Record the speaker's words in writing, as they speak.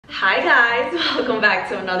Hi guys, welcome back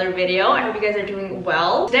to another video. I hope you guys are doing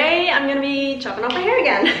well. Today I'm gonna be chopping off my hair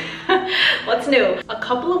again. What's new? A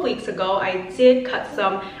couple of weeks ago I did cut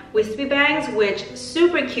some wispy bangs, which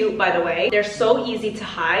super cute by the way. They're so easy to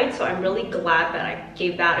hide, so I'm really glad that I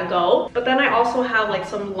gave that a go. But then I also have like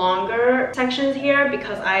some longer sections here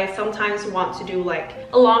because I sometimes want to do like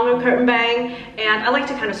a longer curtain bang and I like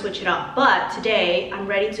to kind of switch it up. But today I'm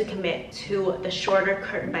ready to commit to the shorter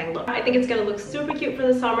curtain bang look. I think it's gonna look super cute for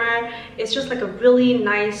the summer. It's just like a really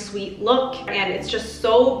nice sweet look and it's just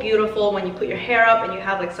so beautiful when you put your hair up and you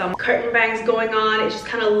have like some curtain bangs going on. It just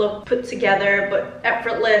kind of look put together but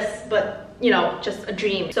effortless, but you know, just a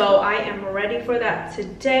dream. So I am ready for that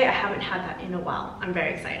today. I haven't had that in a while. I'm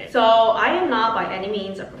very excited. So I am not by any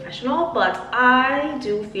means a professional, but I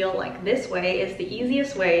do feel like this way is the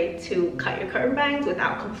easiest way to cut your curtain bangs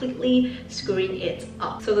without completely screwing it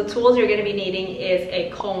up. So the tools you're gonna be needing is a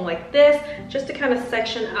comb like this, just to kind of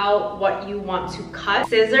section out what you want to cut.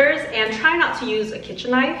 Scissors, and try not to use a kitchen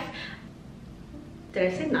knife.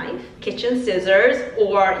 Did I say knife? Kitchen scissors,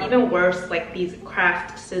 or even worse, like these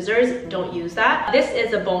craft scissors. Don't use that. This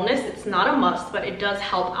is a bonus. It's not a must, but it does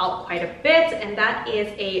help out quite a bit, and that is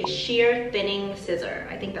a shear thinning scissor.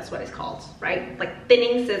 I think that's what it's called, right? Like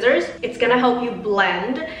thinning scissors. It's gonna help you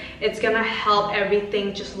blend. It's gonna help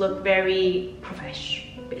everything just look very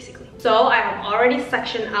professional, basically. So I have already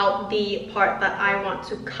sectioned out the part that I want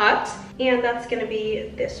to cut, and that's gonna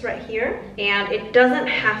be this right here. And it doesn't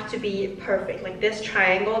have to be perfect. Like this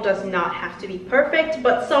triangle does not have to be perfect,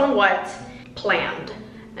 but somewhat planned.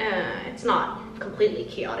 It's not completely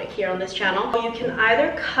chaotic here on this channel. You can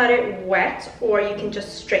either cut it wet or you can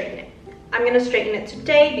just straighten it. I'm gonna straighten it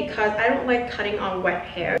today because I don't like cutting on wet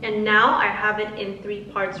hair. And now I have it in 3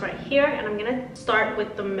 parts right here, and I'm gonna start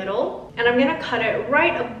with the middle, and I'm gonna cut it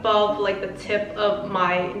right above like the tip of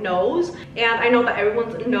my nose. And I know that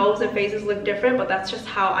everyone's nose and faces look different, but that's just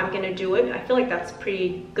how I'm gonna do it. I feel like that's a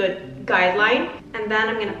pretty good guideline. And then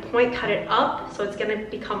I'm gonna point cut it up, so it's gonna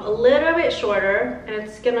become a little bit shorter, and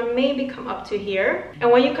it's gonna maybe come up to here. And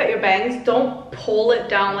when you cut your bangs, don't pull it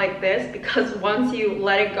down like this, because once you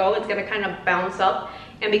let it go, it's gonna kind of bounce up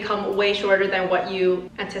and become way shorter than what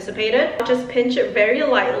you anticipated. Just pinch it very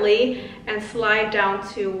lightly and slide down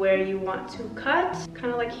to where you want to cut,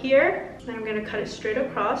 kind of like here. Then I'm gonna cut it straight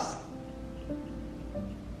across.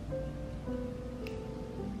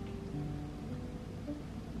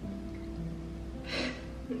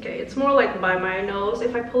 Okay, it's more like by my nose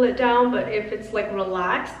if I pull it down, but if it's like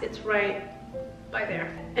relaxed, it's right by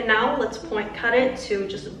there. And now let's point cut it to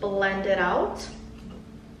just blend it out.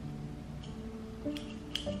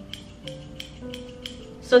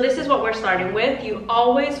 So this is what we're starting with. You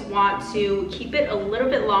always want to keep it a little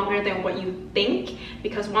bit longer than what you think,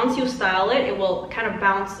 because once you style it, it will kind of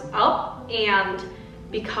bounce up and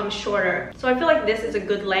become shorter. So I feel like this is a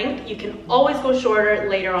good length. You can always go shorter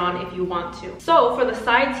later on if you want to. So for the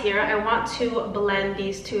sides here, I want to blend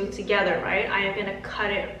these two together, right? I am gonna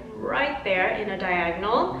cut it right there in a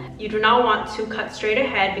diagonal. You do not want to cut straight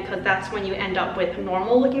ahead because that's when you end up with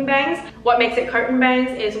normal looking bangs. What makes it curtain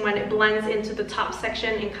bangs is when it blends into the top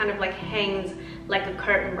section and kind of like hangs like a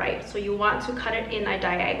curtain, right? So you want to cut it in a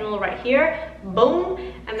diagonal right here, boom,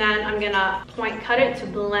 and then I'm gonna point cut it to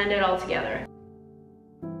blend it all together.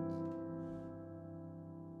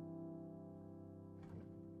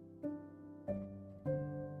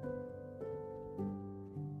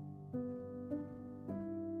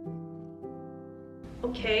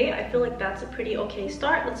 Okay, I feel like that's a pretty okay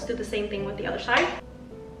start. Let's do the same thing with the other side.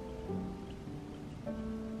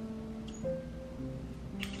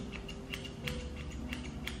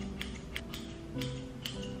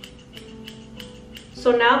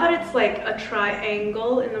 So now that it's like a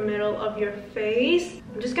triangle in the middle of your face,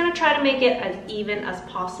 I'm just gonna try to make it as even as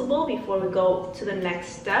possible before we go to the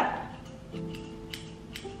next step.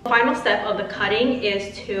 The final step of the cutting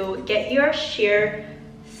is to get your shear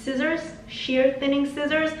thinning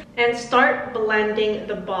scissors, and start blending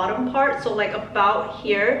the bottom part. So like about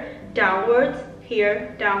here, downwards,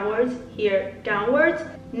 here, downwards, here, downwards.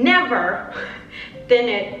 Never thin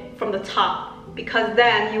it from the top, because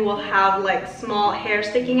then you will have like small hair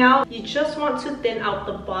sticking out. You just want to thin out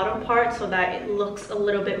the bottom part so that it looks a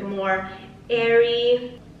little bit more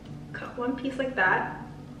airy. Cut one piece like that,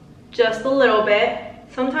 just a little bit.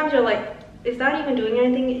 Sometimes you're like, is that even doing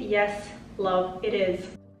anything? Yes, love, it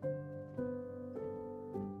is.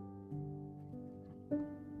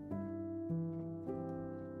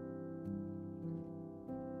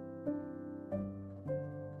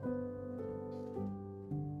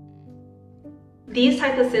 These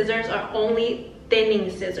type of scissors are only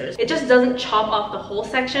thinning scissors. It just doesn't chop off the whole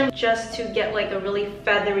section, just to get like a really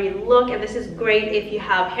feathery look. And this is great if you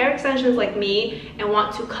have hair extensions like me and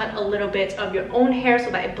want to cut a little bit of your own hair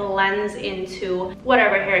so that it blends into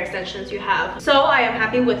whatever hair extensions you have. So I am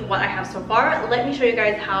happy with what I have so far. Let me show you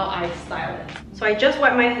guys how I style it. So I just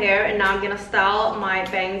wet my hair and now I'm gonna style my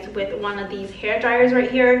bangs with one of these hair dryers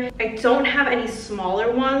right here. I don't have any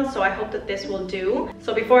smaller ones, so I hope that this will do.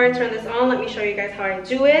 So before I turn this on, let me show you guys how I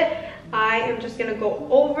do it. I am just gonna go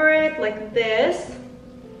over it like this,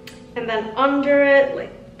 and then under it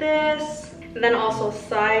like this, and then also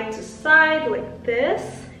side to side like this,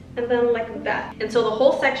 and then like that. And so the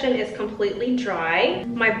whole section is completely dry.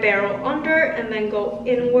 My barrel under, and then go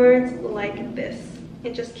inwards like this.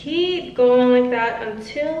 And just keep going like that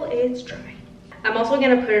until it's dry. I'm also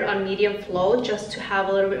gonna put it on medium flow just to have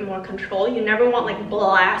a little bit more control. You never want like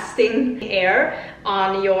blasting air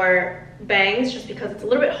on your bangs just because it's a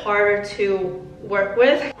little bit harder to work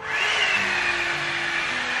with.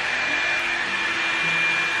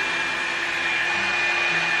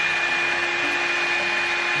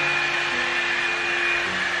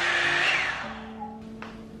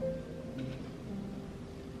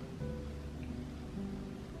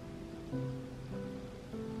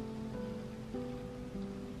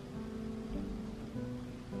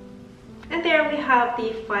 And there we have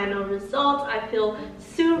the final result. I feel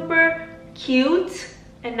super cute.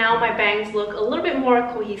 And now my bangs look a little bit more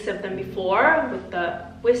cohesive than before with the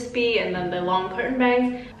wispy and then the long curtain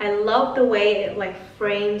bangs. I love the way it like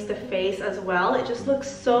frames the face as well. It just looks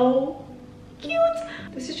so cute.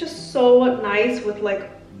 This is just so nice with like,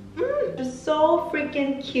 just so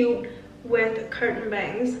freaking cute with curtain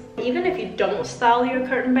bangs. Even if you don't style your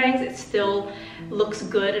curtain bangs, it still looks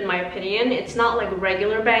good in my opinion. It's not like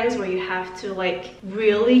regular bangs where you have to like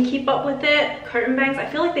really keep up with it. Curtain bangs, I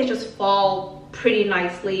feel like they just fall pretty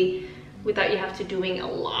nicely without you have to doing a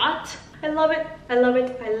lot. I love it, I love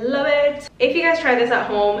it, I love it. If you guys try this at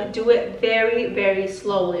home, do it very, very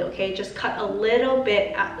slowly, okay? Just cut a little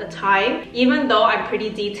bit at a time. Even though I'm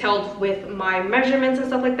pretty detailed with my measurements and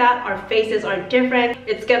stuff like that, our faces are different.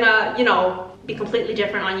 It's gonna, you know, be completely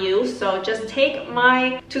different on you. So just take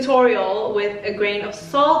my tutorial with a grain of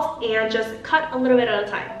salt and just cut a little bit at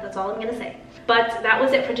a time. That's all I'm gonna say. But that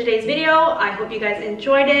was it for today's video. I hope you guys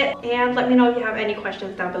enjoyed it, and let me know if you have any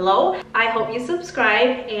questions down below. I hope you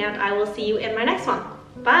subscribe, and I will see you in my next one.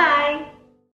 Bye!